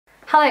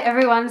Hello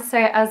everyone, so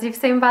as you've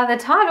seen by the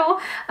title,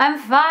 I'm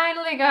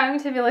finally going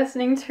to be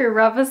listening to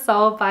Rubber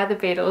Soul by the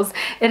Beatles.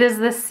 It is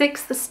the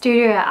 6th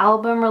studio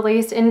album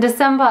released in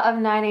December of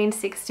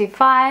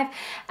 1965,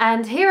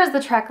 and here is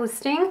the track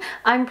listing.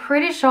 I'm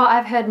pretty sure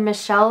I've heard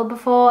Michelle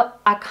before.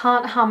 I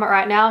can't hum it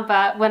right now,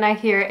 but when I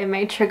hear it, it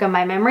may trigger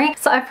my memory.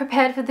 So I've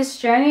prepared for this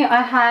journey.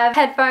 I have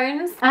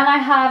headphones and I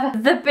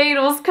have the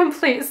Beatles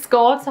complete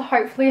score to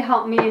hopefully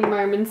help me in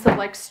moments of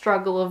like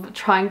struggle of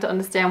trying to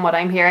understand what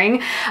I'm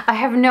hearing. I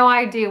have no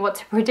idea what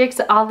to predict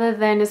other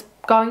than it's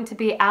going to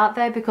be out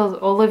there because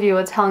all of you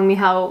are telling me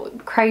how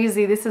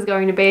crazy this is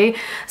going to be.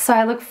 So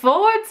I look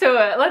forward to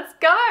it. Let's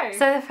go.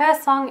 So the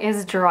first song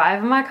is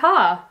Drive My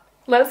Car.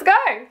 Let's go.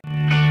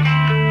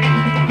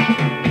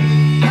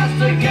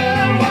 Just a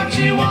girl, what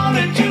she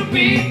wanted to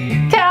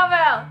be.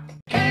 Cowbell.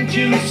 Can't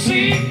you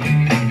see?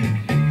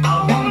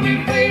 I wanna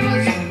be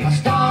famous, a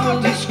star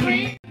of the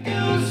screen.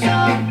 Do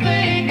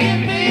something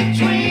in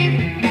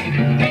between.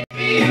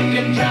 Maybe you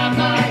can drive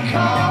my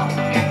car.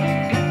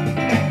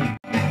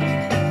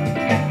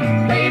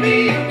 Maybe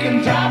you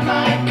can drive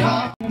my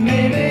car.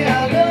 Maybe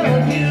I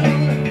love you.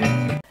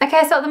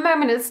 Okay, so at the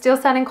moment it's still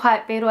sounding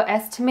quite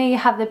Beatle-esque to me. You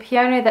have the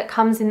piano that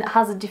comes in that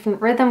has a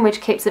different rhythm which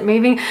keeps it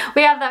moving.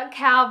 We have that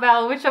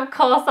cowbell, which of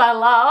course I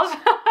love.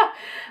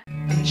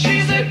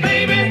 She said,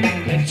 baby,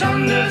 it's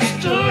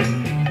understood.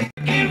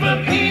 Give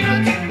her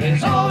peanuts,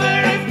 it's all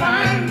very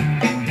fine.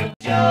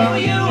 Show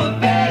you a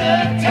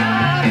better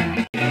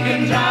time. You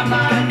can drive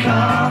my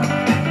car.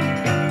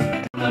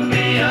 Wanna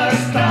be a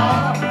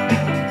star.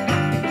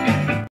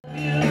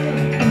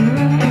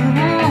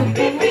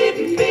 Beep, beep,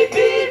 beep,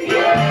 beep,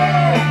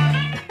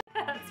 yeah.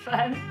 That's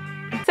fun.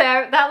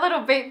 So that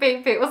little beep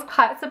beep beep was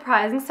quite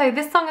surprising. So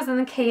this song is in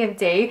the key of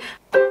D,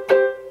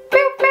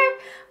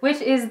 which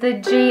is the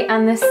G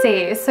and the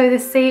C. So the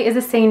C is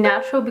a C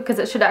natural because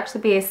it should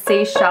actually be a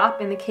C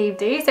sharp in the key of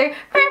D. So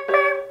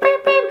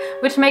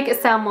which make it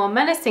sound more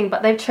menacing,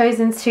 but they've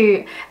chosen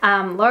to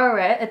lower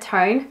it a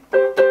tone,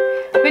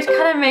 which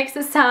kind of makes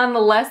it sound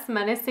less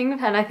menacing,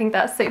 and I think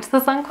that suits the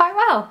song quite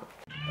well.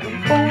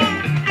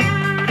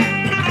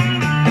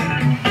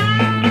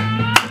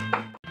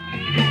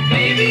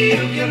 Baby,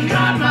 you can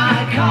drive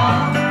my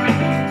car.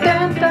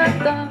 Dun, dun,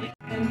 dun.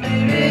 And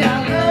baby, I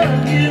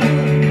love you.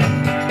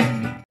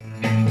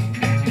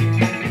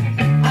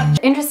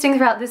 Interesting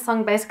throughout this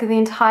song, basically the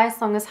entire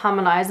song is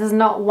harmonized. There's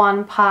not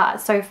one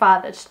part so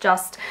far that's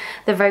just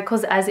the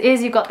vocals as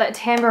is. You've got that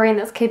tambourine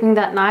that's keeping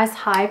that nice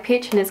high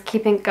pitch and it's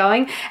keeping it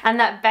going, and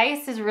that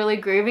bass is really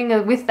grooving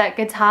with that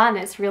guitar, and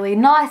it's really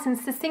nice and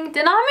succinct,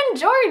 and I'm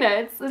enjoying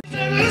it.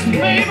 Listen,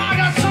 babe, I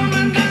got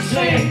something to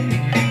say.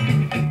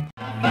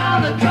 I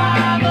found a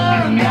driver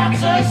and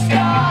that's a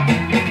start.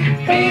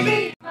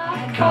 Baby,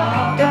 my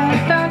car.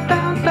 Dun, dun,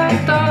 dun,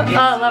 dun, dun. Oh,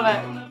 I love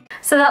it.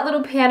 So that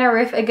little piano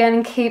riff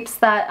again keeps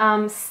that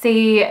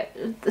C,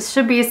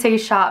 should be a C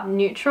sharp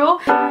neutral.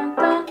 Dun,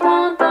 dun,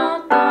 dun,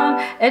 dun,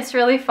 dun. It's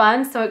really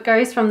fun. So it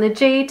goes from the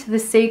G to the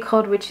C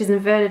chord, which is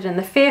inverted in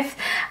the 5th.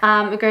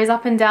 It goes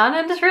up and down,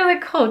 and it's really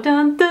cool.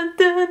 Dun, dun,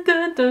 dun,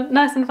 dun, dun.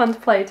 Nice and fun to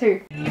play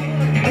too.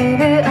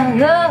 Baby, I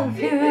love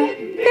you.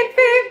 Beep,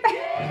 beep.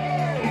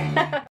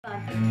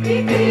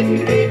 Beep, beep,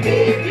 beep,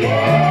 beep,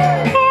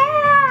 yeah.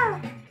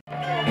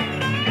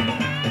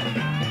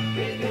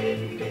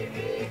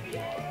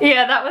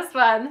 Yeah, that was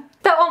fun.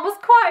 That one was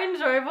quite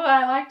enjoyable.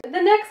 I liked it.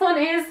 The next one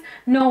is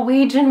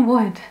Norwegian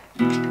Wood.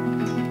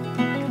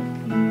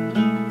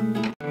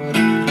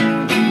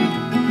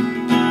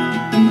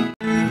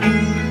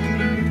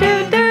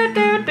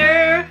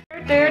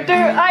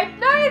 I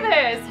know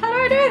this! How do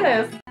I do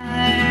this?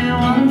 I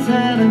once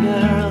had a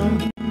girl,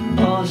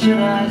 or should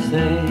I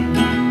say,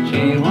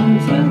 she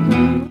once had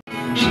me.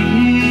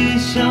 She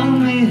showed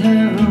me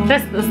her own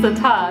This is the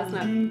guitar, isn't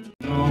it?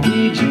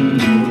 Norwegian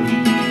Wood.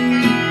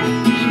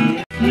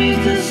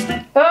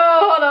 Oh,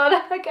 hold on.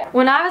 Okay.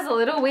 When I was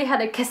little, we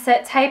had a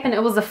cassette tape and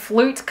it was a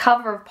flute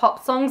cover of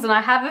pop songs, and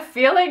I have a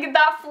feeling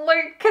that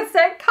flute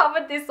cassette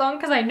covered this song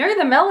because I know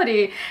the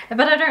melody,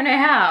 but I don't know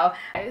how.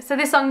 So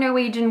this song,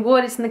 Norwegian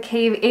Wood, is in the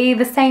key of E,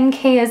 the same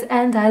key as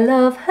And I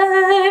Love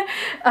Her.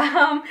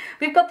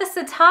 We've got the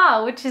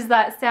sitar, which is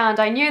that sound.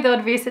 I knew there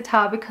would be a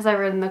sitar because I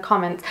read in the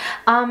comments.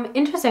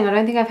 Interesting, I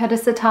don't think I've had a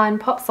sitar in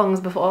pop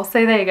songs before,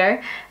 so there you go.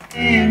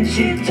 And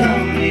she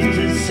told me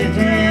to sit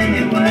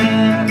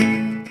anywhere.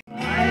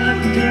 I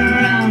looked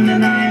around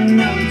and I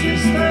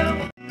noticed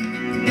her.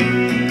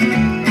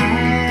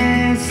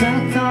 I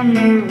sat on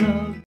the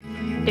road,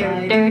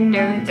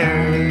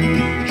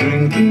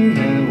 drinking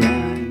her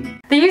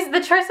wine.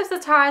 The choice of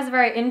sitar is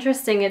very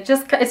interesting.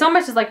 It's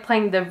almost just like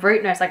playing the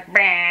root notes, like,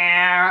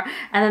 and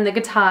then the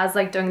guitar is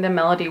like doing the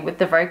melody with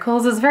the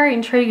vocals. It's very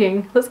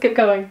intriguing. Let's get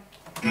going.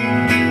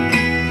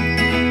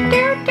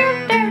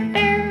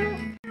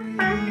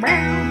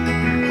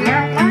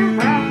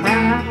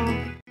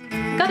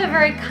 Got a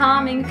very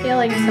calming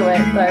feeling to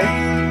it though.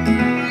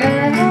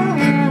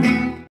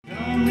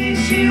 Only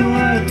she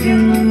worked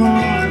in the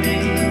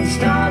morning and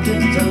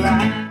started to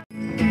laugh.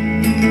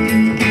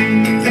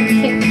 It's a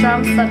kick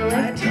drum subtly.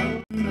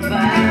 The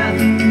bath.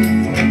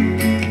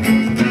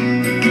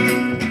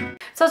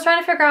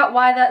 to figure out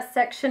why that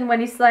section when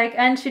he's like,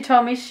 and she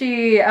told me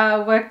she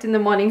worked in the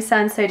morning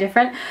sounds so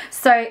different.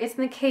 So it's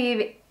in the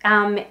key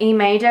of E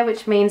major,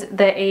 which means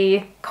the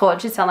E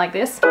chord should sound like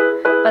this.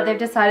 But they've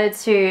decided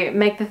to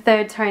make the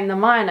third tone the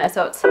minor,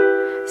 so it's,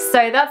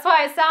 so that's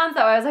why it sounds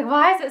that way. I was like,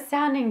 why is it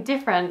sounding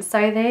different?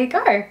 So there you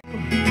go.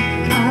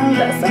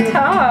 That's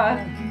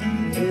sitar.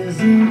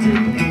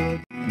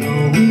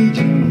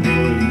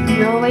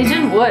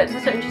 Norwegian Wood,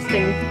 such an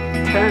interesting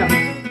term.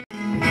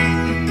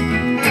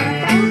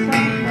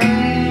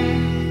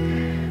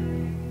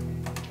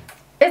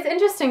 It's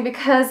interesting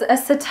because a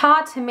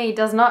sitar to me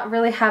does not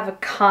really have a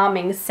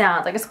calming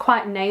sound. Like, it's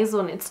quite nasal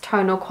in its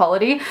tonal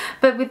quality,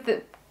 but with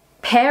the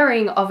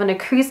pairing of an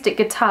acoustic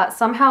guitar, it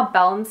somehow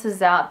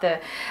balances out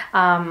the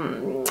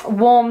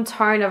warm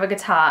tone of a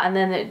guitar, and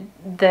then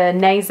the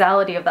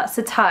nasality of that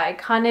sitar. It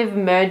kind of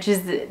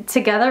merges it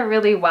together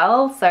really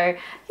well. So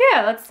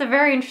yeah, that's a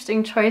very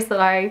interesting choice that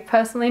I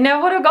personally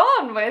never would have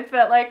gone with,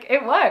 but like,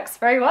 it works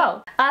very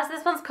well. So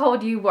this one's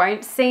called You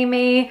Won't See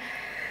Me.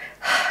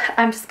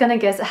 I'm just gonna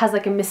guess it has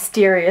like a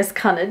mysterious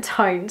kind of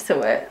tone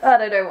to it. I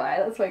don't know why,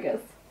 that's my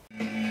guess.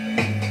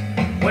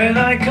 When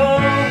I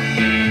call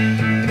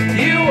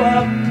you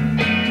up,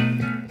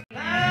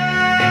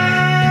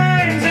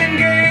 lines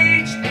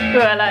engaged. Ooh,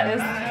 I like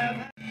this.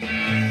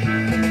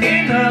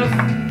 Enough,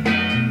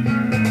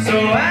 so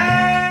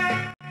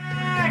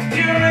act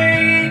your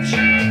age.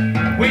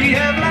 We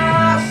have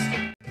lost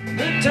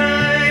the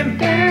time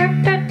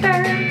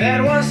that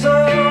was so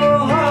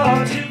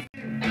hard to,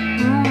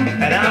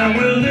 and I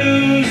will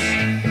lose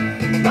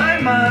my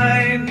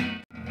mind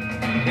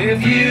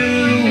if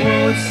you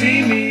won't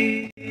see me.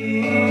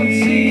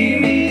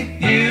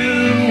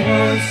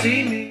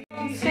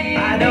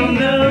 I don't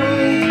know.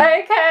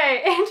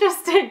 Okay,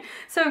 interesting.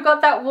 So we've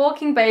got that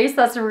walking bass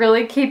that's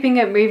really keeping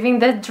it moving.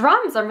 The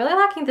drums, I'm really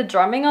liking the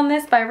drumming on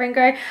this by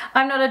Ringo.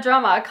 I'm not a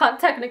drummer, I can't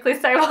technically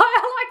say why I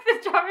like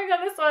the drumming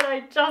on this one,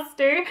 I just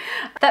do.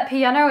 That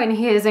piano in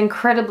here is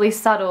incredibly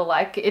subtle,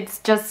 like it's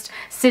just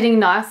sitting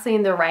nicely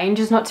in the range.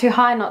 It's not too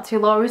high, not too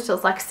low, it's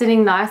just like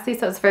sitting nicely,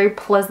 so it's very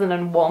pleasant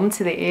and warm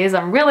to the ears.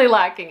 I'm really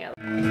liking it.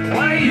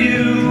 Why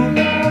you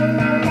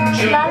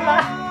La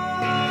la.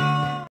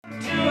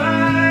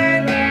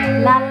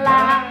 La la.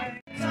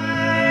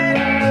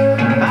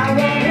 I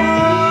won't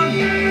want,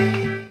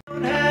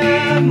 don't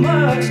have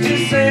much to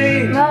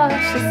say.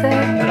 Much to say.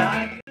 But I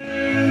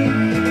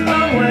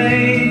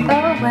away,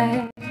 Away.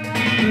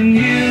 and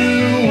you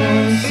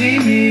won't see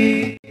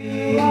me.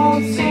 You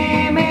won't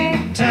see me.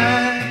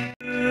 Time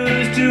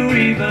to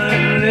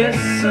even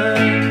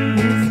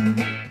listen.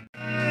 I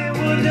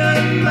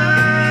wouldn't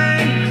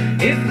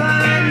mind if I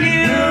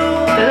knew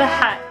To the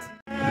hat.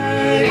 I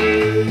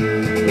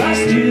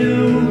lost you.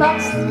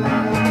 Lost.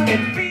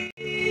 It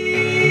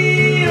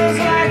feels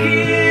like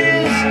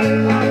years.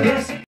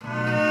 Yes, I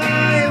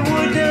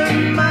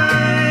wouldn't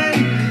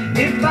mind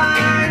if I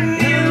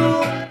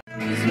knew I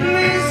was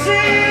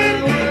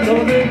missing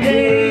for the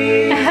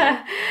day.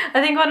 I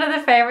think one of the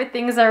favorite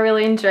things I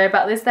really enjoy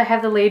about this, they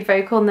have the lead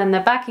vocal and then the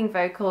backing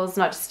vocal is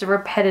not just a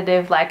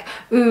repetitive like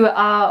ooh,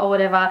 ah, or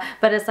whatever,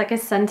 but it's like a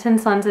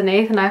sentence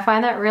underneath, and I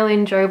find that really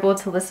enjoyable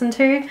to listen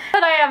to. And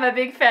I am a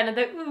big fan of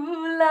the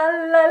ooh, la,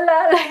 la,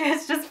 la.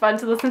 It's just fun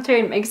to listen to.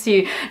 It makes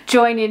you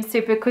join in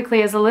super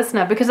quickly as a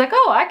listener because like,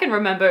 oh, I can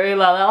remember ooh,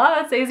 la, la, la.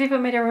 It's easy for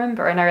me to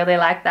remember, and I really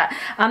like that.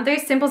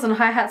 Those cymbals and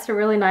hi-hats were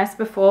really nice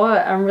before,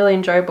 really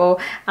enjoyable.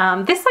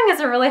 This song is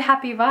a really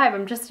happy vibe.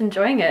 I'm just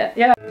enjoying it,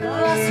 yeah.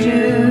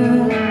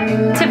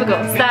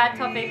 Typical sad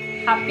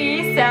topic,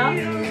 happy sound.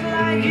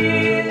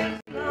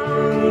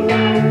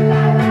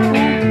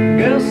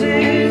 Girl,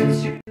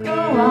 since you go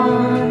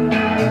on,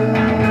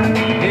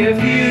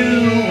 if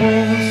you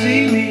won't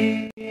see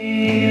me,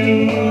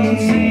 you won't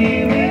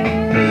see me.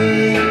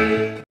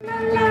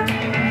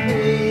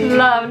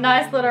 Love,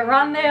 nice little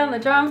run there on the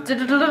drums,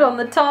 on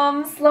the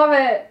toms, love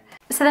it.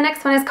 So the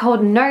next one is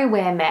called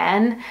Nowhere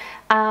Man.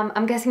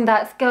 I'm guessing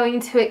that's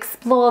going to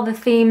explore the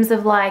themes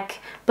of like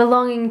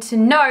belonging to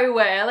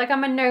nowhere. Like,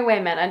 I'm a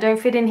nowhere man, I don't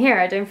fit in here,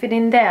 I don't fit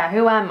in there,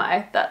 who am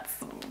I?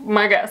 That's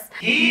my guess.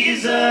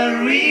 He's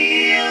a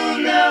real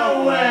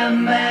nowhere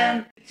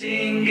man,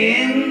 sitting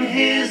in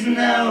his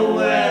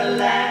nowhere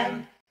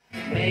land,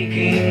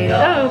 making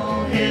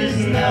all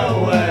his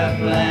nowhere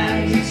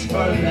plans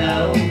for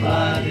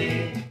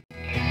nobody.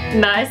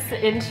 Nice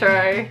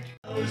intro.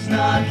 Knows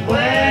not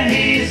where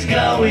he's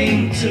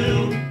going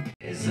to.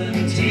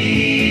 Isn't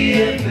he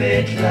a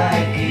bit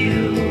like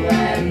you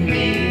and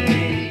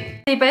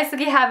me? You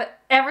basically have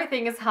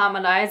everything is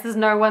harmonized. There's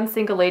no one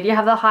single lead. You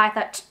have the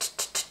hi-hat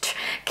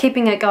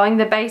keeping it going.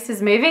 The bass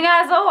is moving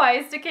as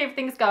always to keep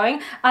things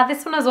going.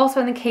 This one is also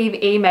in the key of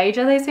E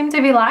major. They seem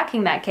to be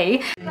liking that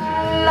key.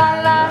 La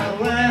la la.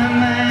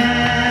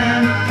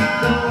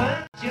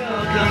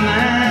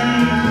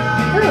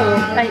 Ooh,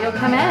 at your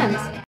command.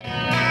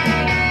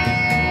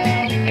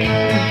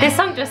 This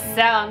song just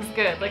sounds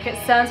good. Like, it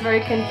sounds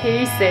very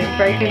cohesive,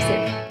 very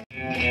cohesive.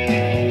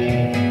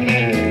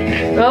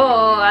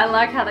 Oh, I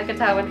like how the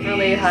guitar went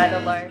really high to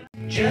low.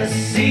 Just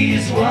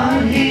sees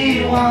what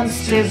he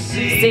wants to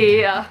see.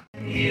 See ya.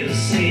 You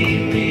see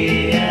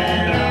me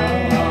at all.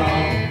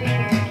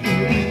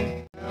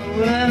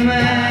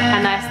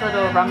 A nice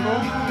little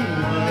rumble.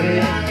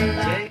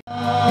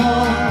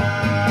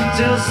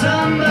 Till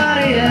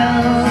somebody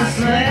else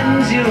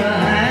lends you a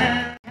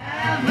hand.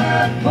 Have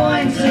a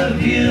point of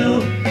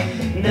view,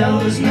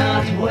 knows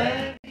not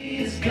where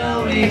he's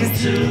going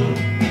to,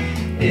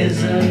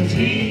 isn't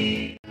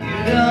he?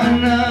 You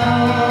don't know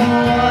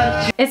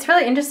what you It's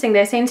really interesting.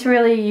 They seem to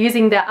really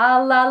using the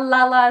la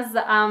la la's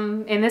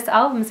in this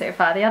album so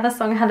far. The other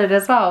song had it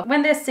as well.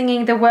 When they're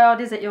singing "The world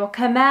is at your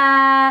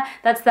command,"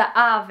 that's the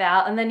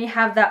vowel, and then you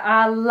have the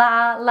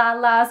la la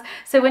la's.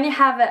 So when you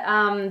have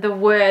it, the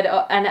word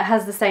and it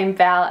has the same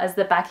vowel as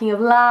the backing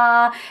of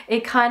la,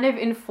 it kind of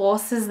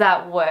enforces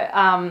that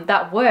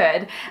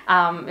word.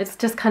 It's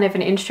just kind of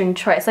an interesting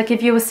choice. Like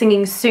if you were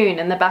singing soon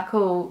and the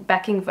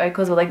backing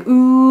vocals were like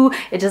ooh,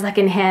 it just like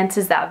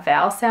enhances that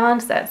vowel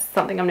sound. So that's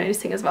something I'm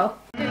noticing as well.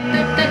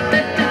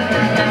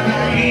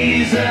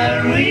 He's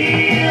a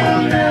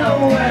real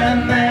nowhere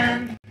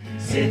man,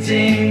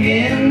 sitting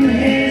in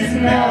his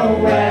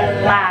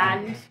nowhere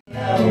land.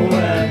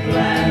 Nowhere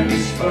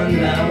plans for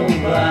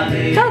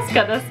nobody. That's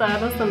kind of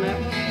sad, isn't it?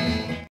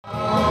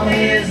 All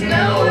his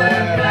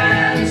nowhere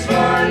plans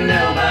for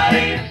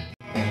nobody.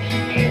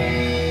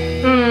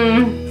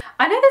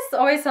 I know this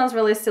always sounds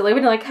really silly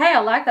when you're like, hey, I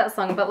like that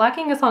song, but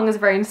liking a song is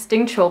very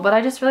instinctual, but I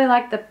just really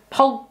like the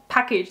whole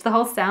package, the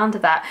whole sound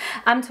of that.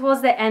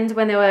 Towards the end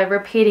when they were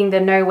repeating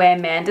the Nowhere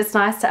Man, it's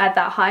nice to add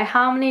that high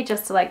harmony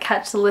just to like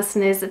catch the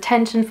listener's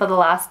attention for the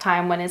last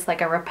time when it's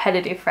like a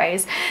repetitive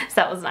phrase. So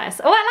that was nice.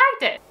 Oh, I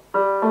liked it!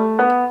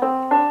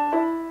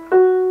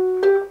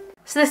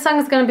 So this song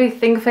is going to be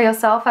Think for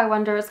Yourself. I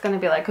wonder it's going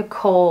to be like a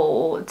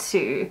call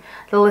to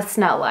the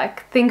listener,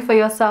 like think for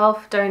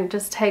yourself, don't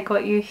just take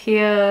what you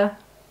hear.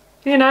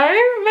 You know,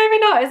 maybe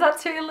not. Is that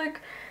too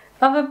like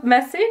of a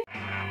message?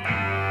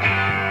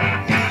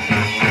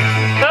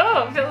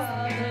 Oh, it feels...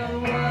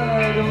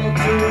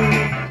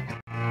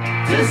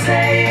 To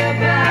say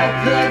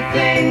about the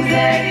things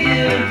that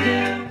you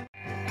do.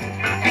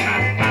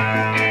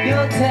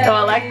 Oh,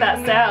 I like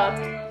that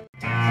sound.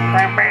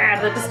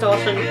 The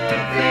distortion.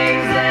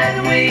 Things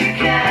that we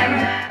can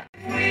have.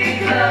 We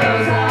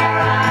close our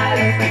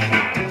eyes.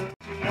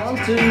 Want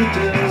to do.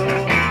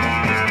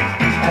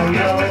 I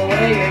know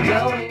where you're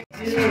going.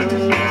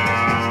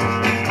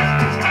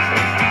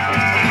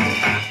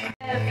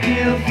 If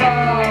you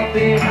fall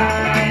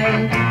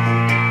behind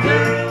the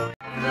route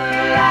of the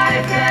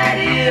life that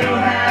you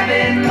have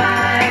in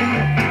mind,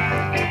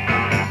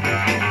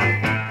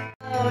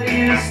 though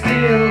you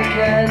still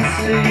can't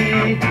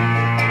see,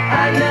 I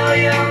know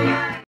you're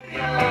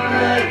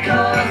gonna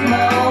cause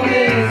more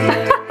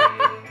misery.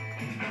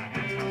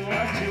 Do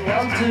what you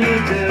want to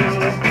do.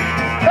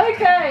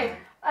 Okay,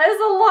 there's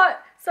a lot.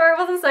 Sorry, I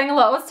wasn't saying a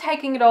lot. I was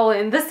taking it all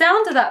in. The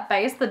sound of that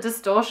bass, the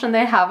distortion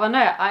they have on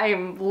it, I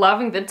am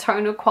loving the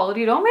tonal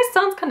quality. It almost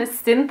sounds kind of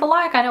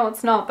synth-like. I know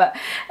it's not, but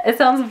it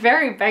sounds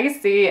very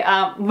bassy.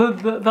 That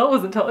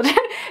was intelligent.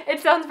 It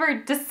sounds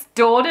very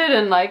distorted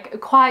and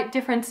like quite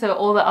different to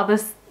all the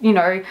others, you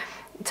know,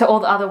 to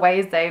all the other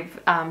ways they've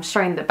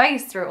shown the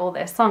bass through all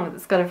their songs.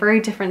 It's got a very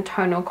different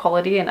tonal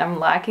quality and I'm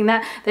liking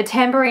that. The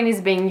tambourine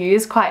is being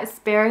used quite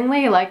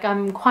sparingly, like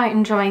I'm quite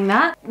enjoying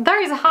that.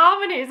 Those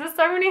harmonies, there's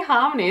so many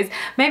harmonies.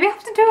 Maybe I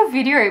have to do a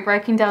video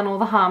breaking down all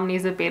the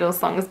harmonies of Beatles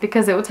songs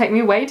because it will take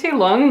me way too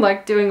long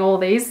like doing all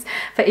these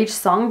for each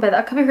song, but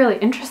that could be really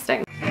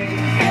interesting. For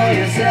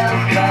yourself,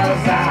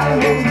 'cause I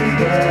will be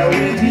there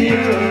with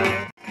you.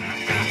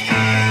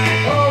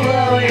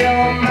 Although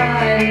your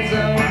mind's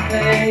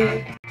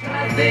okay,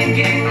 try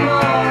thinking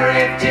more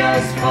if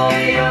just for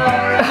your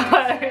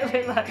I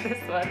really like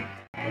this one.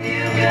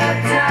 you've got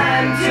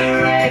time to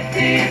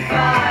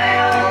rectify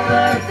all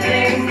the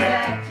things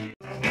that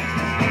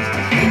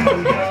you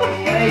go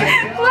away.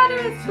 What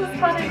is this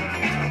funny?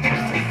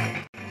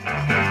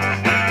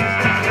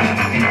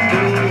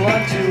 Do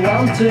what you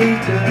want to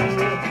do.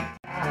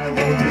 I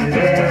will be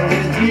there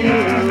with you.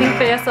 Think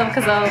for yourself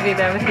because I will be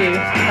there with you.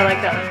 I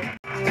like that one.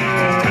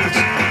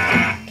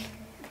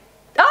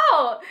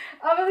 Oh!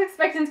 I was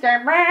expecting to go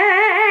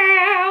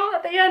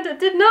at the end, it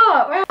did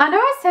not. I know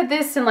I said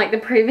this in like the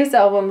previous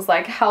albums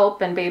like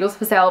Help and Beatles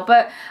for Sale,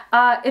 but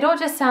it all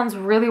just sounds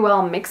really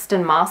well mixed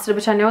and mastered,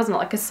 which I know isn't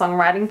like a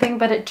songwriting thing,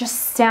 but it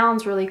just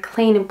sounds really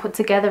clean and put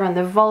together, and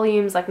the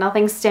volumes, like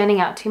nothing's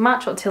standing out too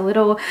much or too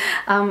little.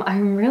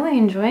 I'm really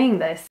enjoying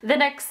this. The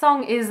next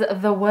song is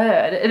The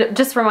Word. It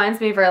just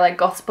reminds me very like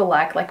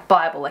gospel-like, like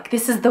Bible, like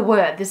this is the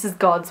word, this is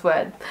God's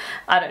word.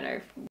 I don't know.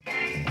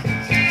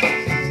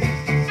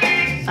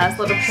 Nice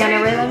little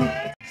piano rhythm.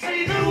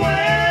 Say the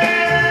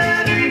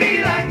word and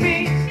be like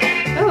me.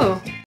 Ooh.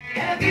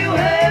 Have you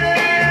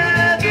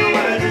heard the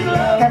word of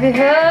love? Have you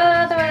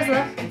heard the words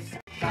love?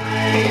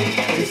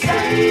 The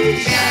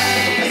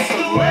sunshine, it's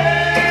the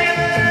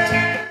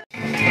word.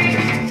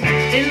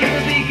 In the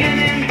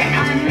beginning,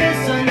 I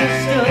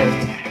misunderstood.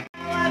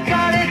 Now I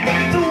got it,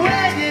 the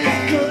word is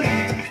good.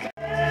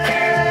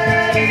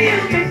 And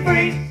you'll be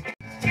free.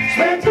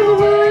 Spread the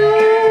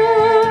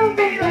word,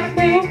 be like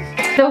me.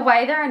 The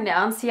way they're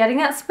enunciating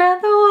that,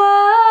 spread the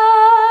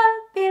word,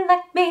 be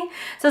like me.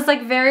 So it's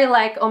like very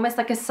like almost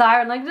like a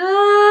siren, like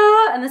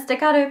and the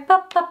staccato,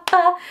 ba, ba,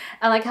 ba,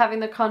 and like having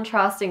the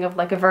contrasting of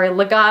like a very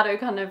legato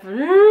kind of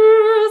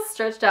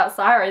stretched out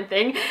siren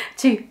thing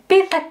to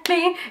be like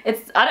me.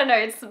 It's, I don't know,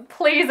 it's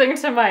pleasing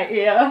to my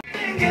ear.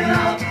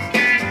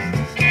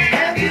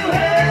 Have you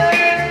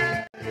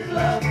heard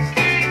love?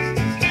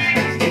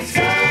 It's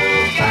so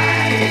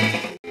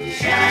bright,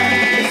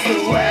 shine, it's the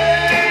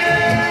word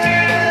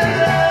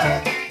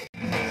love.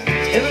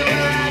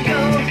 Everywhere I go,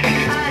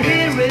 I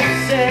hear it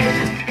said,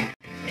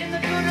 in the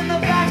good and the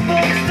bad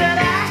books that I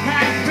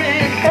have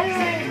read.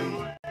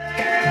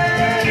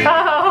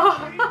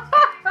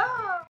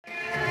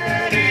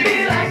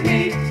 Be like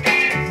me.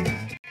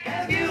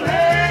 Have you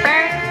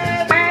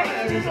heard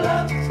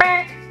love?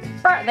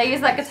 They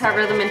use that guitar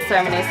rhythm in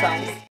so many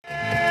songs.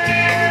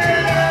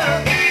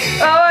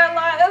 Oh, I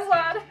like this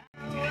one.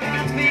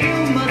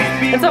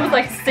 It's almost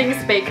like sing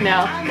speak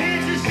now.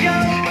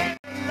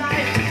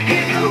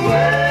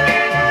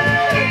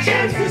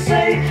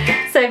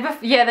 So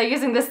yeah, they're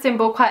using the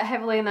cymbal quite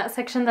heavily in that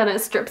section, then it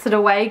strips it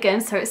away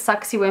again, so it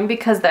sucks you in,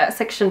 because that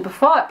section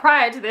before,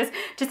 prior to this,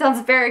 just sounds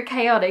very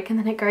chaotic, and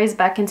then it goes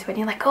back into it and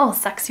you're like, oh,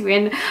 sucks you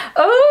in.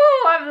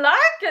 Oh, I'm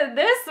liking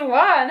this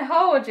one.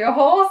 Hold your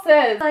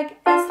horses. Like,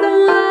 it's the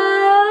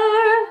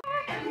word.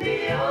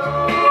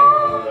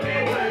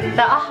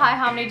 That high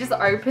harmony just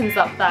opens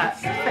up that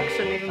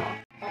section even more.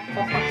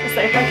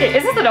 So funky.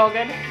 Is this an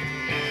organ?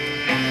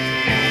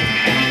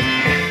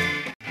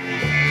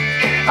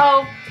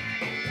 Oh.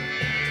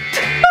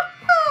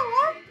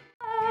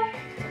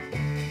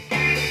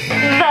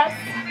 That's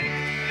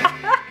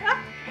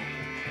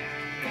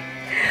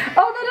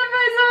oh, that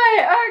moves away.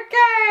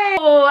 Okay.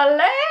 Oh, I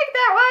like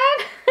that one.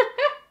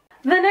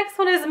 The next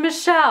one is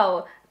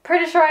Michelle.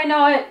 Pretty sure I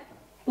know it.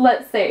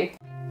 Let's see.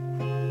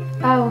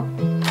 Oh.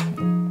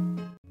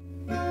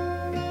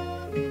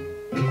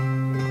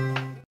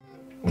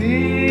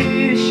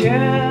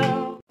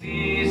 Michelle,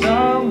 these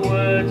are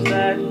words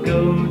that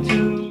go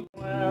too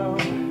well.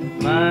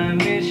 My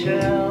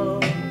Michelle,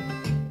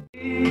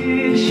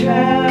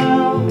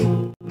 Michelle,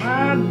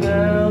 my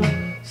belle,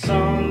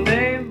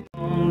 Sunday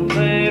on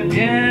play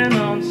bien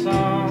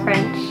ensemble.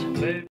 French.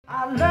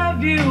 I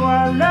love you,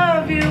 I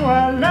love you,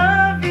 I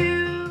love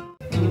you.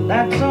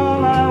 That's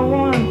all I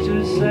want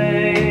to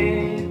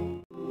say.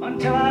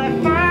 Until I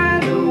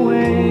find a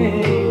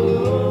way,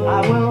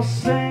 I will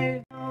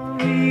say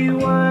only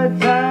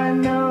words I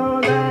know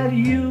that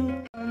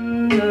you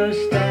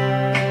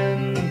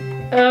understand.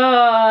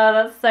 Oh,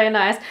 that's so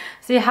nice.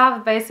 So you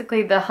have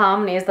basically the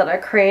harmonies that are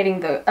creating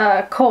the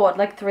chord,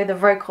 like through the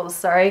vocals,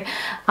 sorry.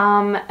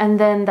 And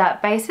then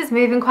that bass is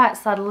moving quite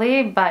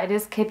subtly, but it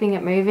is keeping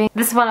it moving.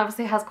 This one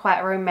obviously has quite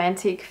a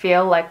romantic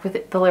feel, like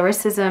with the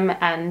lyricism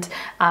and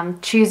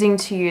choosing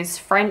to use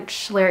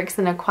French lyrics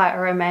in a quite a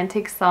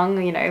romantic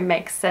song, you know,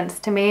 makes sense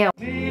to me.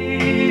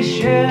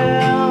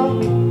 Michelle,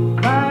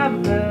 my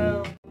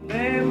belle,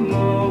 les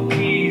mots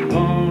qui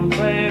vont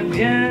très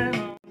bien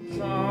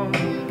ensemble,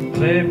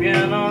 très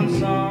bien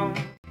ensemble.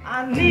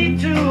 I need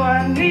to,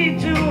 I need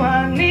to,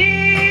 I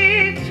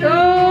need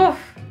to. Oof.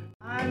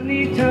 I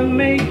need to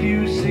make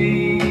you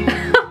see.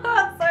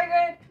 That's so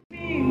good.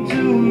 Mean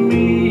to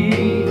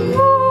me.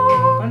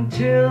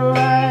 Until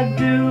I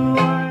do,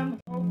 I'm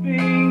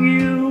hoping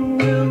you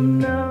will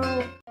know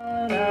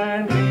what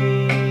I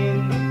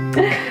mean.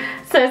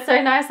 So it's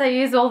so nice. They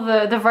use all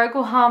the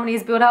vocal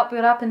harmonies, build up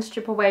and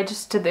strip away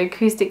just to the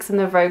acoustics and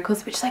the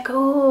vocals, which like,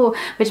 oh,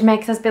 which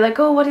makes us be like,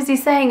 oh, what is he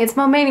saying? It's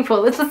more meaningful.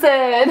 Let's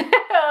listen.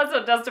 That's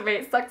what it does to me.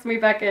 It sucks me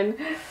back in.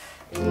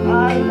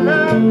 I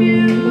love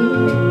you.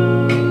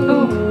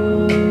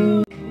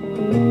 Ooh.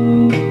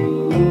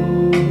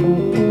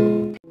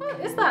 What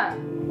is that?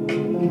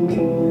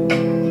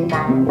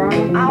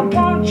 I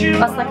want you.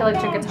 That's like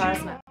electric guitar,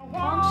 isn't it? I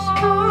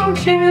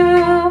want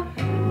you.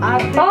 I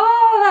think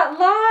Oh, that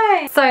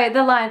line! So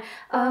the line,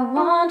 I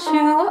want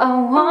you, I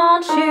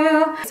want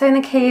you. So in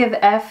the key of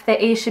F, the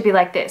E should be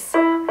like this.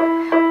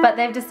 But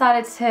they've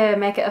decided to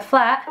make it a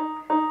flat,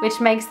 which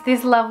makes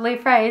this lovely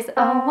phrase,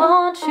 I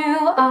want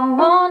you, I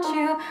want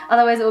you.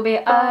 Otherwise it will be,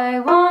 I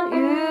want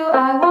you,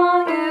 I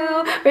want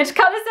you. Which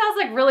kind of sounds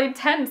like really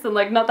tense and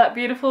like not that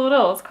beautiful at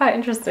all. It's quite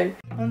interesting.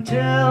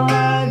 until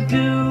I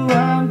do,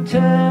 I'm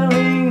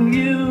telling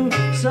you,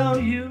 so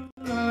you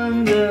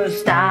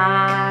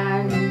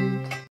understand.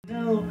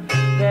 Know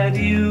that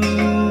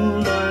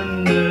you'll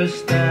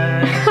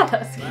understand.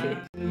 That's cute.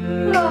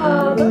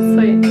 Oh, that's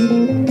sweet.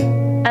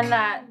 And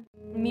that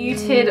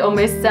muted,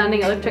 almost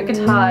sounding electric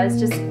guitar is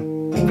just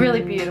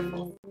really beautiful.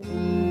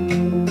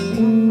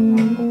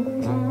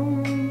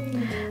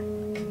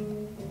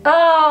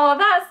 Oh,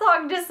 that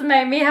song just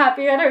made me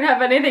happy. I don't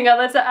have anything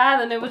other to add,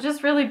 and it was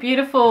just really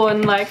beautiful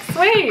and like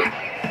sweet.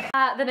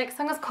 The next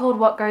song is called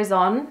What Goes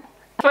On.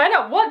 Find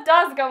out what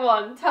does go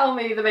on. Tell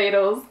me, the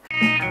Beatles.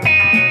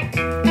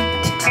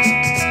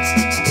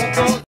 What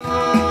goes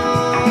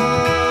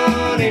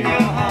on in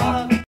your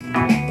heart?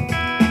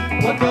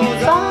 What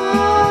goes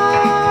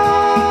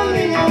on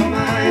in your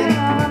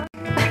mind?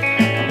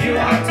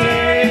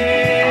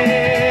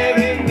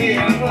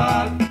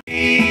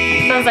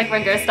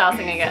 Ringo Starr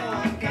singing it.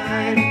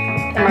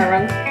 Am I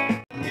wrong?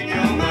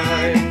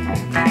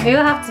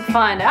 You'll have to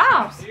find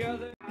out.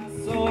 I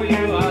saw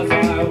you as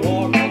I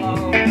walked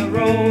along the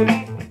road.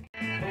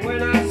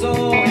 When I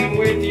saw him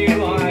with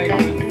you, I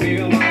could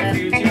feel my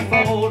future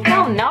fold.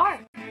 Oh no.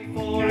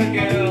 For a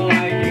girl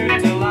like you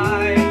to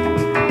lie.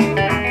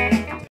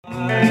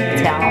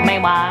 Tell me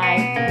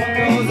why. What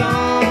goes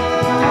on?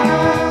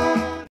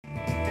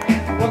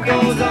 What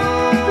goes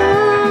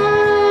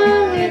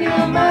on in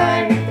your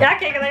mind? Yeah, I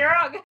can't get it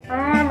wrong.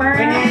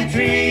 When you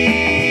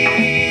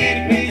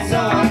treat me so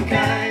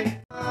unkind.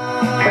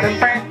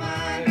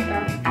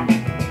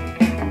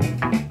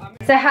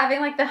 So having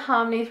like the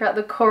harmony throughout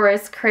the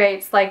chorus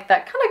creates like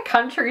that kind of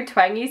country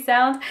twangy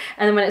sound,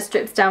 and then when it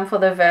strips down for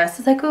the verse,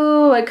 it's like,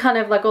 ooh, it kind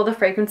of like all the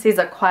frequencies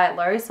are quite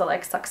low, so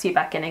like sucks you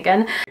back in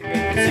again.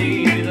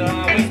 See that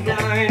I was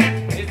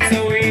blind. It's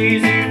so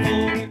easy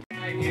for me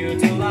like you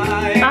to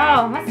lie.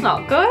 Oh, that's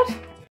not good.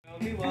 Tell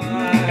me why.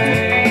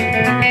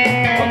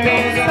 What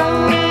goes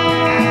on?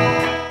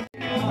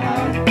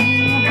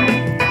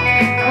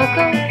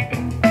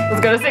 I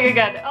was gonna sing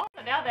again. Oh,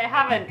 so now they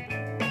haven't.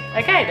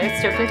 Okay, they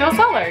stripped into a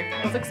solo.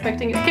 I was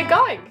expecting it to keep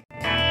going.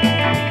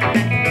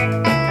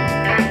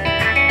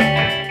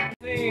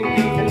 Think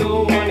of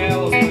no one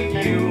else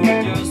but you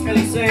were just the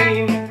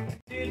same.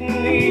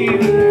 Didn't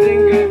even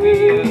think of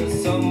me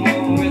as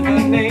someone with a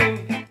name.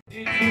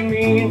 Did you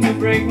mean to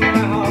break my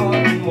heart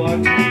and watch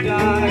me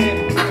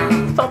die?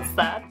 That's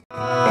sad.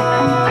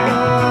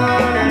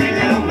 In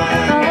your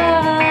mind.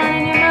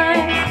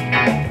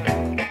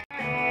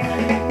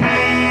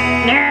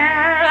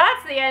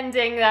 That's the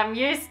ending that I'm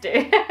used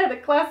to. The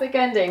classic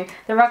ending.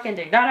 The rock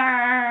ending.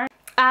 The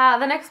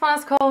next one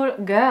is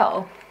called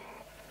Girl.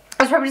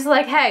 I was probably just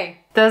like, hey,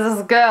 there's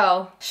this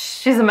girl.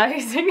 She's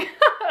amazing.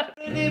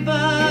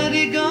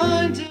 Anybody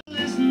going to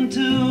listen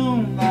to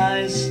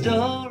my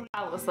story?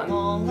 I'll listen.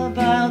 All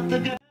about the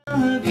girl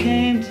who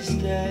came to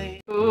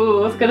stay.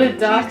 Ooh, it's got a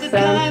dark She's the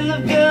sound.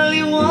 kind of girl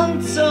you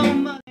want so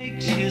much,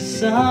 makes you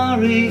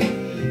sorry.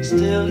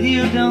 Still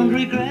you don't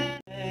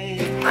regret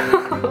it.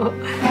 Oh,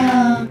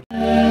 girl.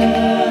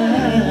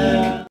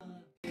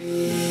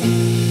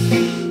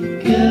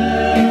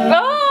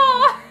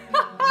 Oh!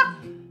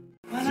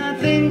 When I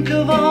think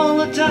of all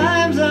the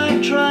times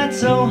I've tried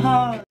so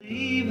hard to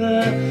leave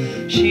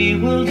her, she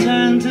will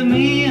turn to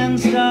me and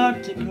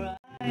start to cry.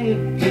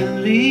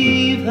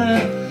 Believe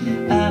her,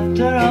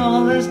 after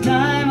all this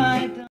time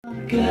I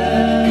don't. Girl.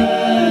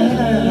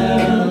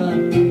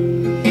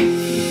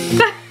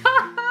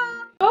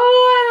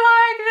 Oh, I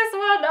like this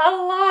one a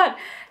lot.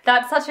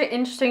 That's such an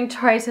interesting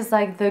choice. It's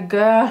like the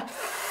girl,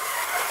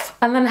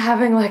 and then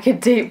having like a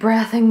deep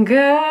breath and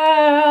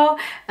girl,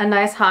 a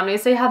nice harmony.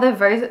 So you have the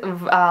verse,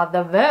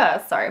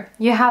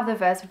 You have the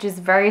verse, which is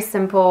very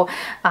simple.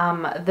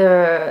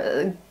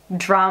 The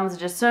drums are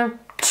just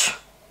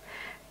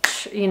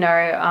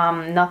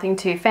nothing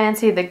too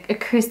fancy. The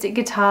acoustic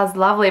guitar is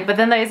lovely, but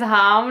then those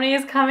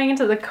harmonies coming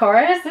into the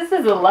chorus, this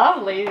is a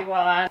lovely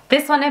one.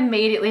 This one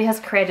immediately has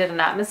created an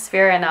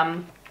atmosphere, and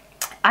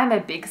I'm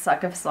a big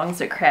sucker for songs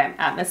that create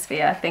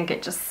atmosphere. I think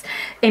it just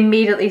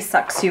immediately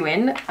sucks you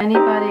in.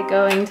 Anybody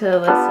going to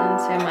listen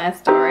to my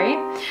story?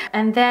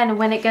 And then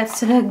when it gets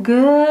to the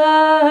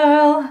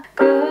girl,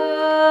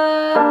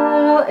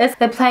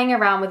 they're playing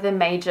around with the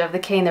major of the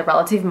key and the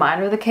relative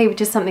minor of the key,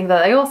 which is something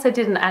that I also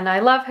did in And I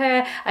Love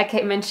Her. I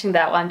keep mentioning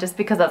that one just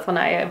because that's one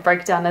I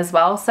broke down as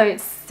well. So it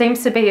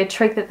seems to be a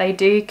trick that they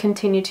do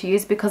continue to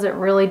use because it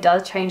really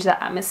does change the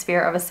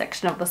atmosphere of a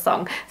section of the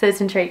song. So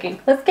it's intriguing.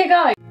 Let's get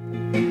going.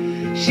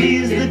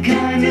 She's the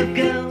kind of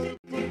girl that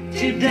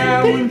puts you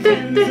down when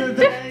friends are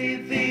there,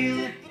 you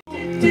feel.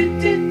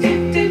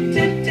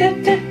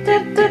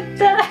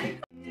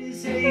 You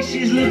say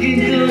she's looking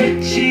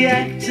good, she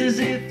acts as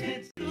if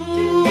it's ooh,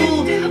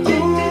 ooh,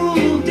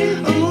 ooh,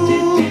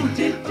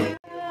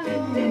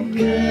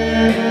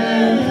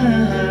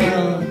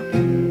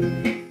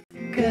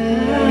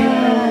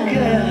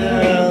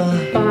 girl.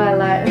 Oh, I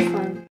like this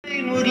one.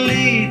 Pain would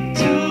lead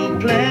to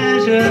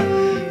pleasure.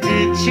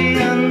 Did she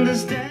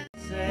understand?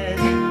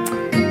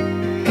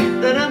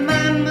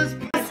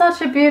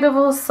 Such a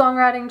beautiful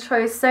songwriting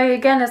choice. So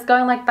again, it's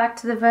going like back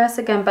to the verse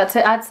again, but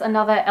to add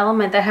another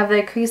element, they have the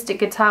acoustic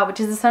guitar, which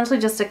is essentially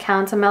just a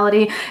counter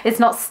melody. It's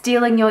not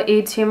stealing your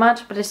ear too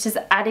much, but it's just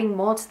adding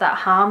more to that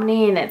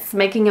harmony, and it's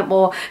making it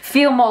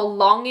feel more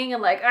longing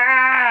and like,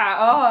 ah,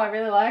 oh, I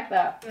really like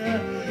that.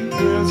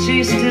 Will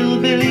she still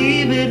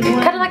believe it?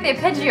 Kind of like the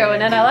arpeggio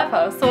in And I Love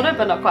Her, sort of,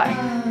 but not quite.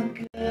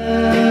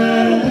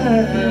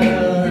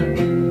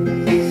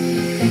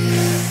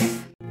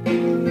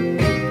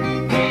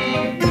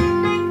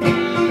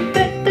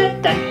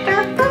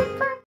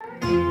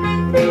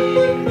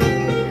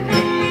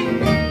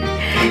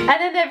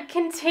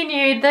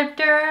 Continued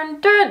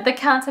the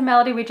counter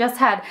melody we just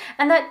had,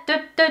 and that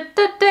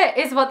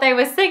is what they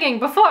were singing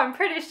before. I'm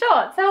pretty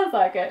sure it sounds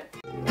like it.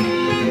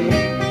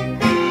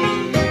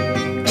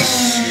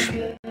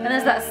 And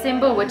there's that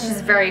cymbal which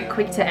is very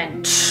quick to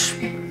end.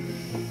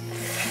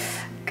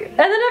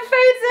 then it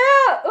fades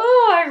out.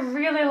 Oh, I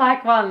really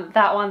like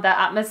that one, that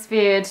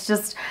atmosphere. It's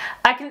just,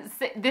 I can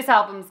see, this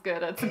album's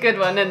good. It's a good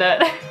one, isn't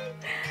it?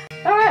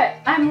 Alright,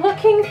 I'm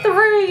looking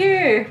through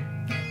you.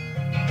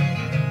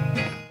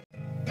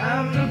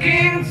 I'm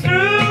looking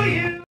through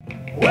you.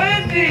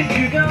 Where did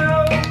you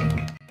go?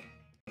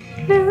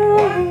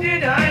 What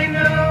did I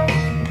know?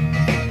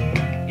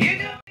 You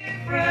know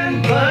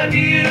different, but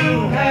you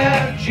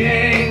have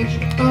changed.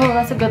 Oh,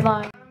 that's a good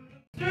line.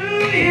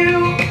 Through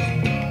you,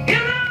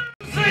 you're not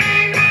the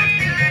same.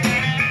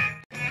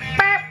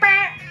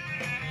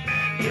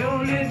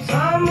 Your lips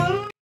are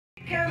moving,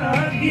 you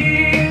cannot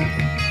hear.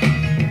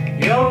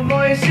 Your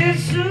voice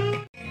is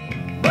soothing,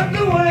 but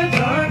the words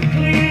aren't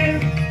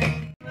clear.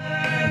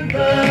 And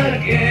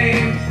the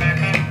game.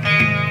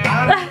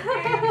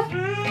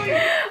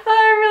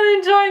 I'm really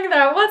enjoying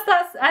that. What's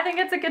that? I think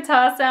it's a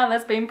guitar sound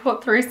that's been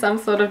put through some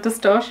sort of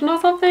distortion or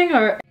something,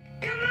 or...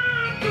 You're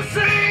not the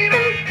same.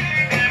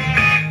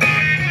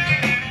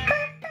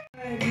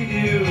 Why did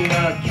you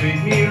not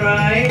treat me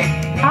right?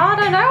 I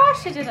don't know why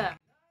she didn't.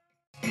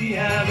 The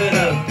habit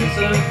of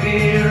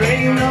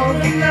disappearing all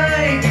the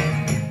night.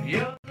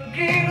 You're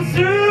looking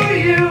through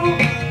you.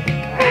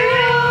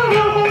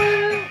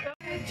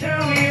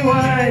 Tell me,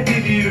 why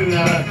did you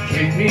not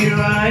treat me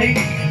right?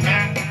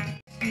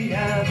 The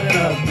habit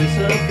of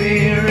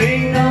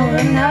disappearing all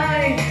the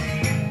night.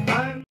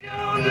 I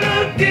don't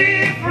look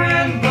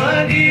different,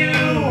 but you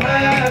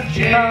have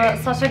changed. Oh,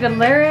 that's such a good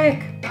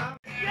lyric.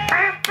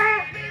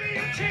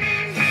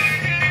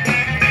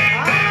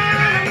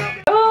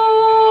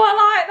 Oh, I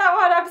like that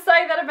one. I'm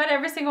saying that about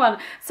every single one.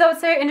 So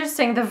it's so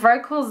interesting. The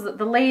vocals,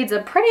 the leads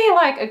are pretty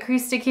like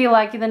acousticy,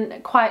 like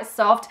then quite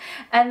soft.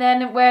 And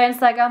then where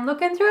it's like, I'm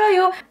looking through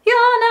you,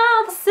 you're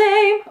now the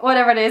same,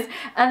 whatever it is.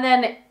 And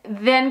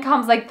then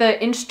comes like the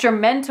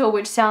instrumental,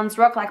 which sounds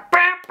rock, like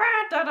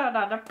so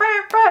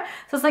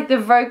it's like the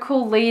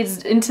vocal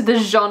leads into the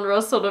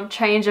genre sort of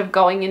change of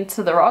going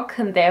into the rock,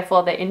 and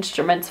therefore the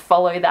instruments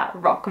follow that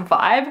rock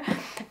vibe.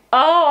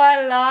 Oh,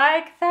 I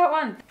like that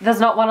one. There's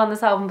not one on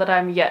this album that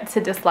I'm yet to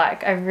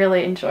dislike. I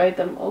really enjoyed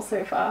them all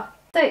so far.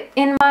 So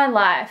In My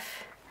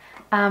Life,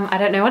 I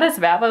don't know what it's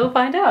about, but we'll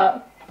find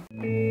out.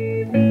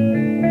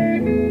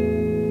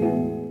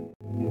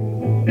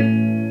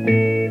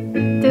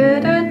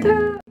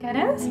 Okay,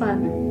 now this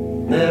one.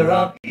 There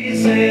are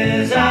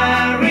pieces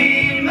I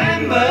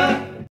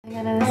remember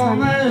all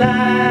my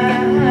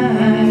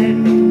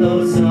life,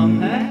 though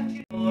some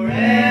have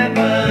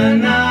forever,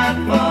 not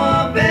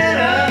for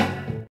better,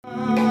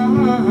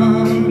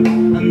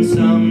 and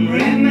some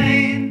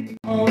remain.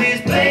 All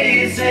these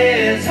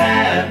places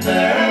have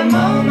their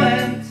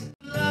moments,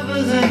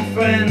 lovers and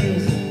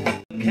friends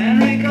can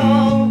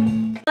recall.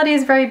 The melody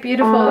is very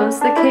beautiful. It's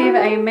the key of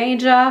A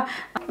major.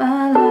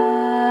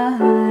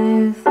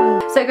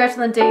 So it goes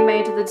from the D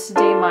major to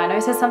D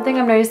minor. So something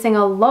I'm noticing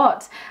a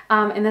lot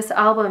in this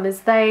album is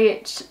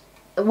they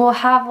will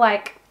have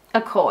like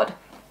a chord,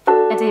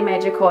 a D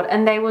major chord,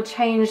 and they will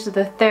change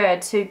the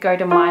third to go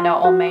to minor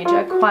or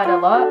major quite a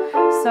lot.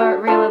 So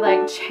it really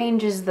like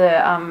changes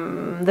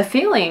the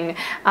feeling.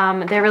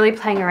 They're really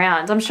playing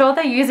around. I'm sure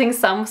they're using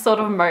some sort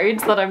of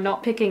modes that I'm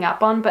not picking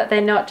up on, but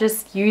they're not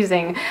just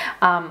using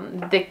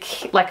the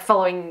key, like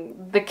following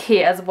the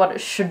key as what it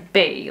should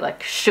be,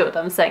 like should,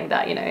 I'm saying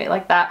that, you know,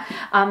 like that.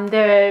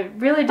 They're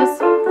really just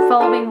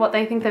following what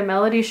they think their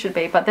melody should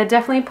be, but they're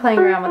definitely playing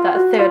around with that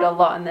third a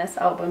lot in this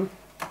album.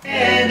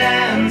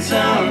 And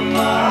some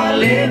are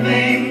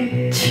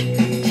living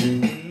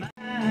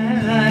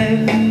my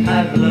life.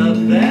 I've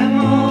loved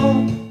them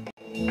all.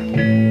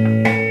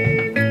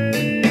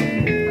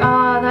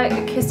 Ah, that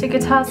acoustic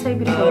guitar is so Out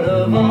beautiful.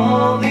 of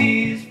all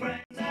these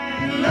friends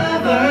and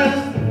lovers,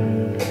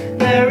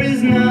 there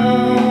is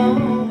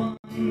no one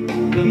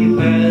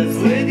compares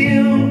with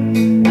you.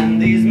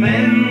 And these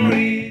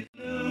memories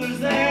lose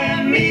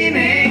their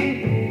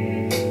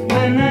meaning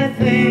when I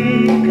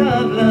think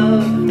of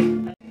love.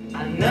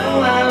 I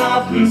know I'll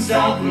often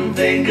stop and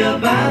think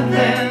about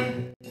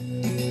them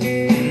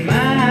in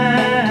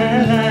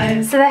my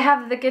life. So they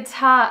have the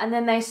guitar and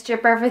then they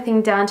strip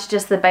everything down to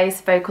just the bass,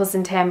 vocals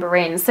and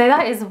tambourines. So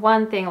that is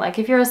one thing, like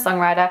if you're a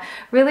songwriter,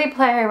 really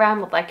play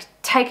around with like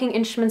taking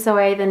instruments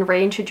away then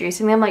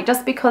reintroducing them. Like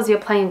just because you're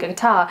playing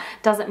guitar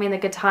doesn't mean the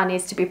guitar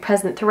needs to be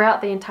present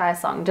throughout the entire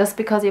song. Just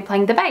because you're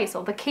playing the bass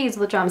or the keys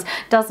or the drums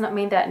does not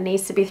mean that it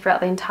needs to be throughout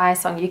the entire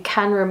song. You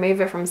can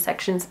remove it from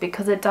sections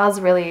because it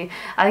does really,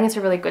 I think it's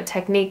a really good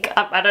technique.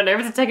 I don't know if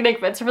it's a technique,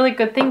 but it's a really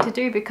good thing to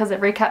do because it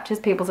recaptures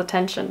people's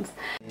attentions.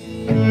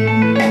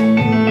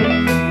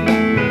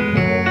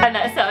 And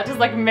that sounds just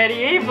like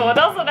medieval,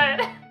 doesn't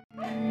it?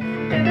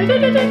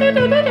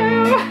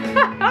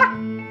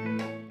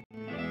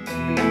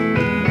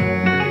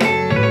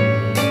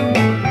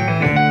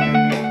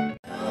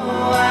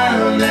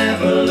 I'll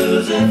never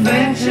lose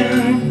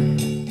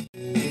affection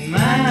in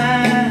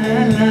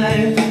my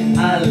life.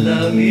 I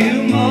love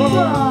you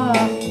more.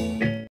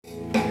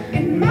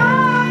 In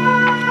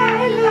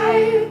my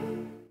life,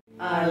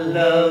 I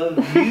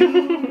love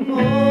you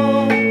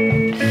more.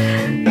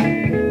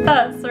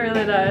 That's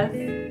really nice.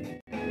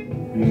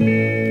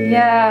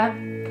 Yeah.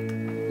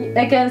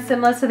 Again,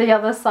 similar to the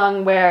other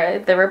song where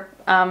the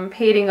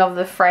repeating of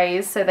the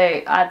phrase, so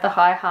they add the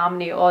high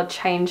harmony or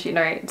change, you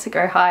know, to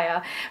go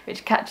higher,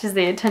 which catches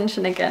the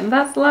attention again.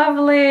 That's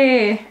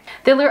lovely.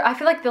 I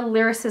feel like the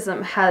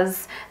lyricism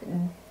has,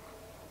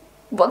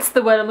 what's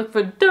the word I'm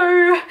looking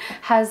for?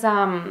 Has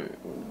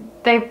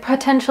they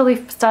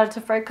potentially started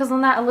to focus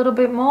on that a little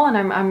bit more, and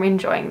I'm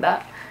enjoying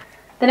that.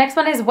 The next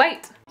one is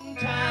Wait.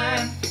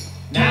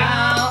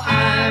 Now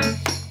I'm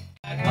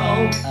back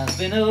home. I've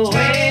been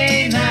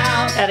away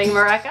now. Adding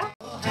maraca.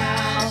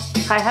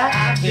 Hi-hat.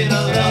 I've been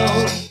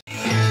alone.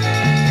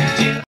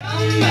 Till I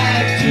come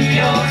back to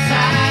your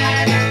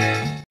side.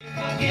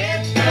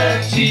 Forget the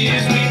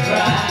tears we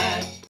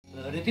cried.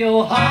 But if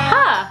your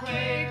heart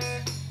breaks,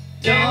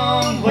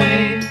 don't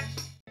wait.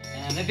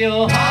 And if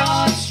your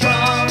heart's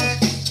strong,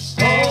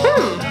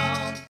 hold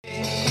on.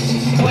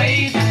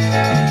 Wait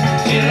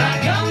till I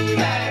come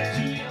back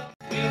to you.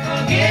 We'll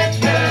forget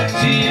the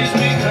tears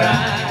we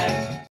cried.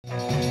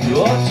 You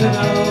ought to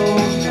know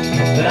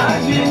that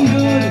I've been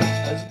good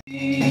as me.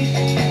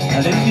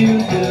 And if you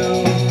do,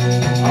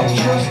 I'll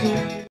trust you.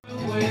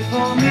 Wait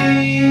for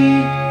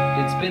me.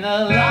 It's been a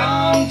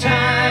long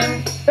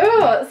time.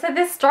 Ooh, so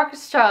this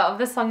structure of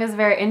the song is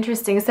very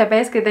interesting. So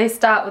basically they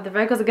start with the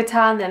vocals of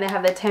guitar, and then they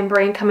have the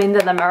tambourine come in,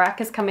 then the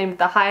maracas come in with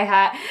the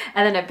hi-hat,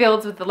 and then it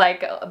builds with the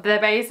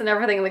bass and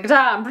everything in the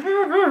guitar,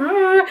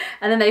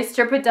 and then they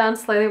strip it down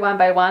slowly one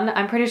by one.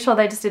 I'm pretty sure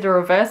they just did a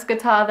reverse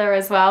guitar there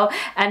as well,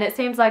 and it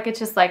seems like it's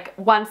just like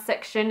one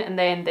section and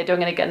then they're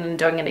doing it again and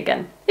doing it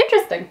again.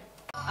 Interesting.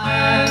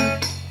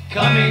 I'm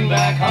coming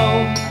back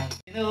home.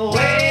 In a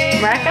way.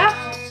 Maraca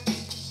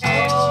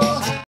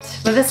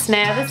with a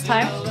snare this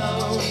time.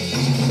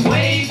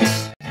 Wait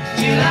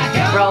till I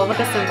come Roll with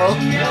a cymbal.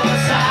 to your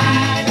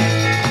side.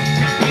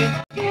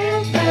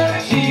 Forget the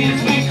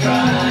tears we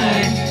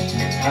cried.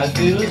 I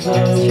feel as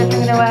though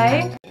Stripping it away.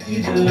 you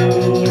do.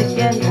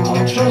 Again.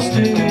 I'm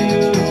trusting you.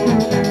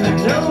 I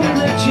know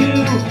that you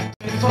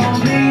wait for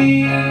me.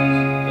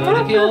 But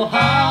if your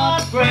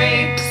heart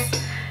breaks,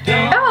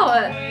 don't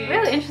Oh,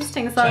 really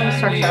interesting song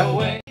structure.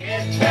 away.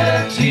 Forget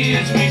the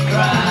tears we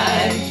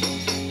cried.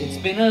 It's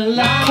been a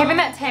long Keeping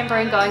that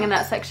tambourine going in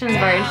that section is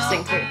very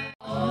interesting too.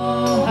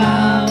 Oh,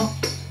 how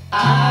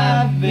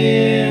I've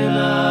been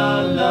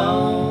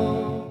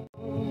alone.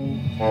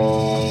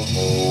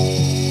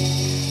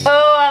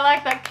 Oh, I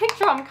like that kick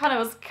drum kind of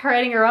was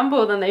creating a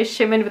rumble, then they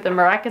shimmered with the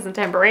maracas and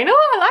tambourine.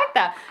 Oh, I like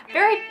that.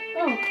 Very,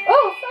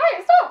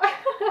 sorry, stop.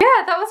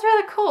 Yeah, that was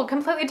really cool.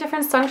 Completely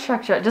different song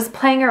structure. Just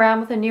playing around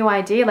with a new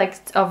idea, like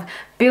of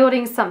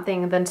building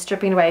something, then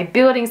stripping away,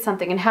 building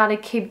something, and how to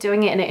keep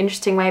doing it in an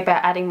interesting way by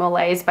adding more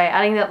layers, by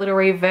adding that little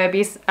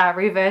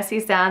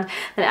reversey sound,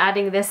 then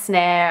adding this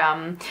snare,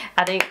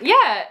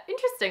 yeah,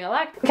 interesting. I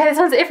like. Okay, this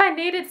one's If I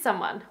Needed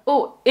Someone.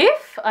 Oh,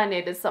 if I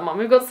needed someone.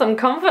 We've got some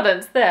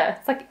confidence there.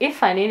 It's like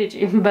if I needed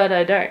you, but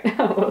I don't.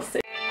 We'll see.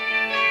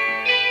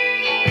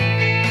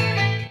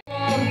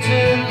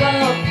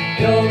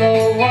 You're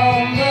the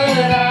one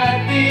that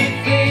I'd be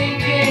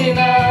thinking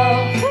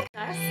of.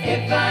 Nice.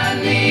 If I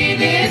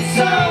needed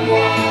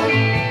someone,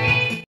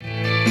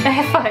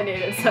 If I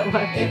needed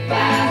someone. if I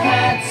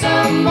had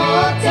some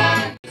more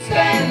time to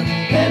spend,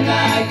 then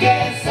I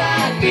guess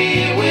I'd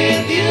be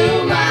with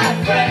you,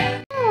 my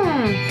friend.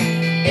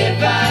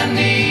 If I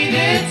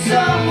needed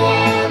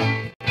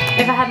someone,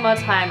 If I had more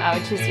time, I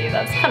would choose you.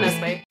 That's kind of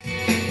sweet.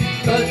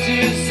 but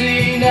you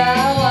see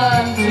now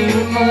I'm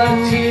too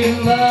much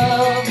in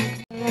love.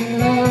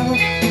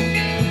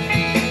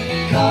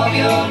 Carve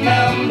your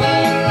number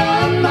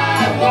on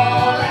my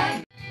wall.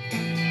 And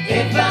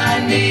if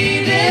I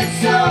needed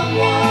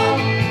someone,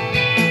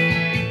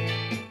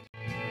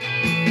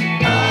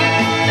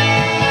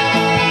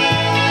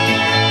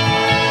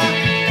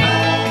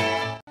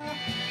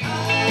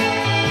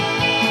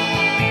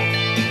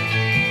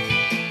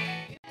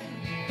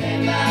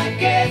 then I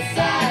guess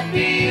I'd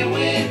be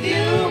with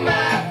you,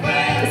 my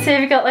friend. So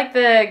you've got like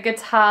the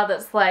guitar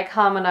that's like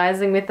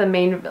harmonizing with the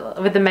main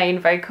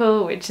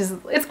vocal, which is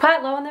it's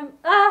quite low on the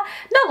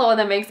not low on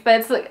the mix, but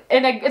it's like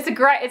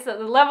it's at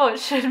the level it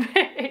should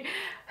be.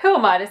 Who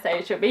am I to say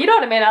it should be? You know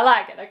what I mean? I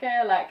like it. Okay,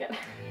 I like it.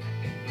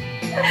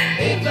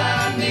 If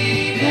I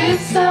needed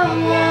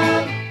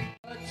someone,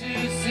 but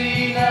you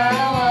see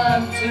now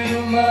I'm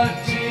too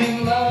much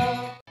in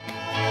love.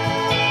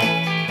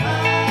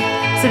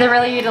 So they're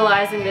really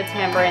utilizing the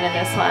tambourine in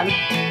this one.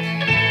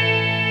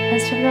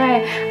 Let's try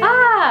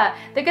right.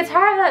 The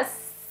guitar of that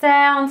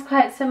sounds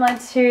quite similar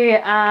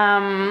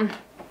to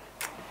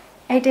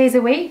 8 Days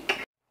a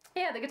Week.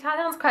 Yeah, the guitar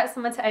sounds quite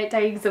similar to 8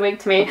 Days a Week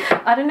to me.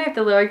 I don't know if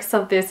the lyrics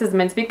of this is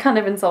meant to be kind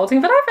of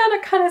insulting, but I found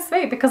it kind of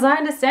sweet because I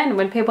understand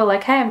when people are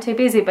like, hey, I'm too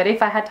busy, but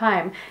if I had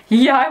time,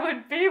 yeah, I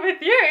would be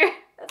with you.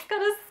 That's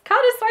kind of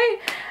sweet.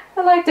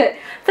 I liked it.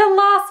 The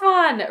last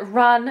one,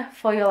 Run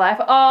for Your Life.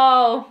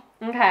 Oh,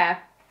 okay.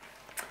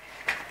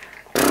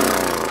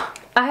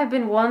 I have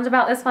been warned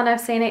about this one. I've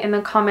seen it in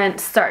the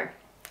comments. So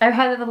I've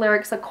heard that the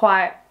lyrics are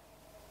quite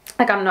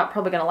like I'm not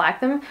probably gonna like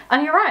them,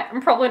 and you're right,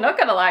 I'm probably not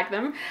gonna like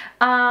them.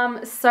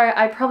 So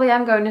I probably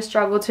am going to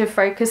struggle to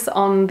focus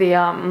on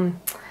the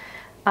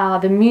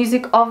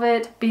music of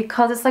it,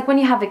 because it's like when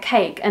you have a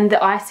cake and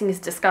the icing is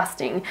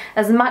disgusting.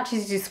 As much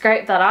as you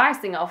scrape that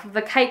icing off,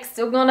 the cake's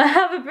still gonna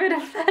have a bit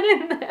of that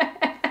in there.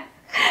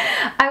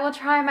 I will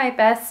try my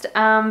best,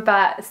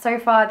 but so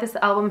far this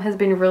album has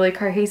been really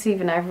cohesive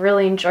and I've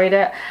really enjoyed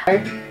it.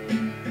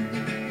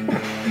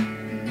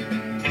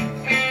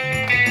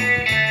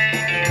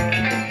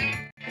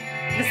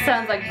 This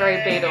sounds like very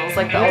Beatles,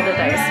 like the older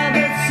days. I'd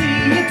rather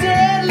see a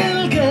dead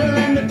little girl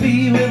than to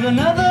be with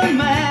another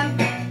man.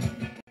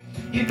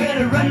 You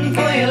better run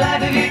for your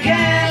life if you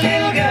can,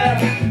 little girl.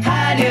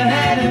 Hide your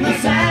head in the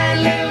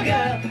sand, little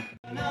girl.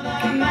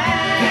 Another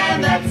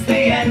man, that's the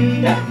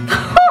end.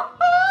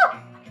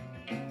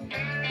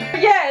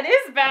 Yeah, it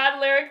is bad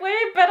lyrically,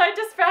 but I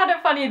just found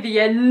it funny at the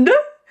end.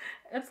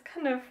 It's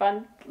kind of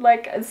fun,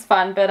 like it's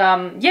fun, but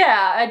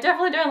yeah, I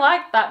definitely don't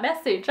like that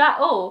message at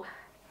all.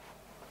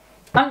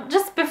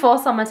 Just before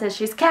someone says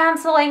she's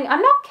cancelling,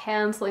 I'm not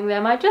cancelling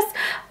them.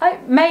 I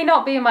may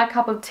not be my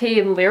cup of tea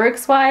in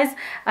lyrics wise.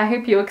 I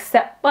hope you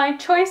accept my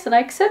choice and I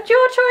accept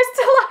your choice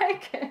to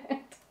like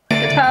it.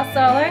 Guitar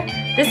solo.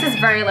 This is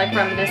very like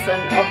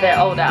reminiscent of their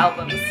older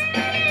albums.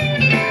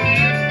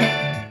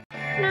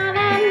 Na,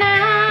 na,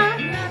 na.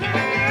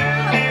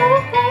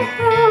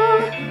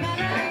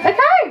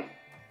 Okay,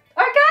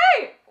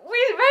 okay, we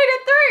made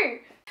it through.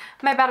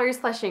 My battery's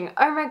flashing.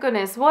 Oh my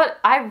goodness, what?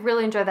 I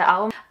really enjoyed that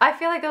album. I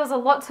feel like there was a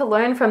lot to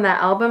learn from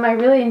that album. I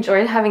really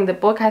enjoyed having the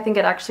book. I think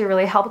it actually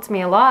really helped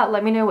me a lot.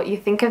 Let me know what you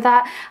think of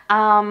that.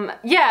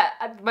 Yeah,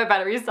 my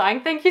battery is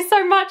dying. Thank you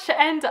so much,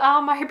 and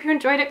I hope you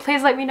enjoyed it.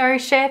 Please let me know,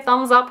 share,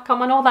 thumbs up,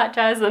 comment, all that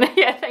jazz, and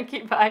yeah, thank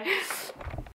you, bye.